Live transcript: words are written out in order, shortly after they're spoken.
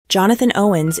Jonathan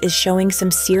Owens is showing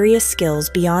some serious skills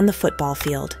beyond the football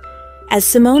field. As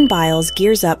Simone Biles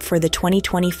gears up for the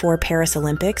 2024 Paris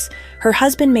Olympics, her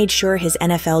husband made sure his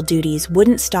NFL duties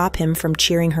wouldn't stop him from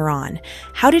cheering her on.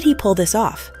 How did he pull this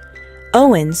off?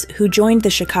 Owens, who joined the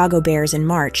Chicago Bears in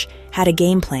March, had a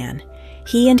game plan.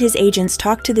 He and his agents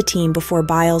talked to the team before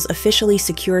Biles officially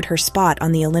secured her spot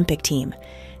on the Olympic team.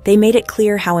 They made it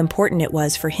clear how important it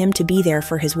was for him to be there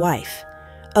for his wife.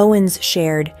 Owens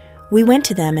shared, "We went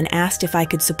to them and asked if I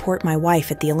could support my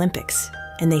wife at the Olympics,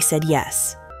 and they said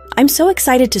yes. I'm so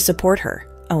excited to support her,"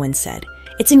 Owens said.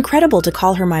 "It's incredible to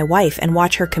call her my wife and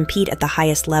watch her compete at the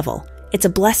highest level. It's a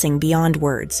blessing beyond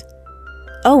words."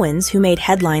 Owens, who made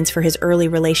headlines for his early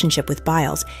relationship with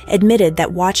Biles, admitted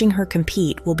that watching her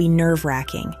compete will be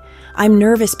nerve-wracking. "I'm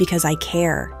nervous because I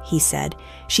care," he said.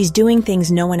 "She's doing things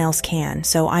no one else can,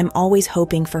 so I'm always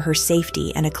hoping for her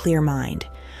safety and a clear mind."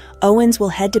 Owens will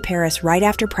head to Paris right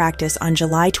after practice on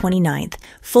July 29th,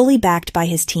 fully backed by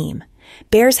his team.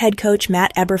 Bears head coach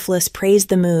Matt Eberflus praised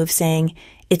the move, saying,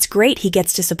 "It's great he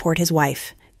gets to support his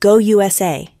wife. Go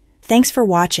USA. Thanks for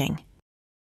watching."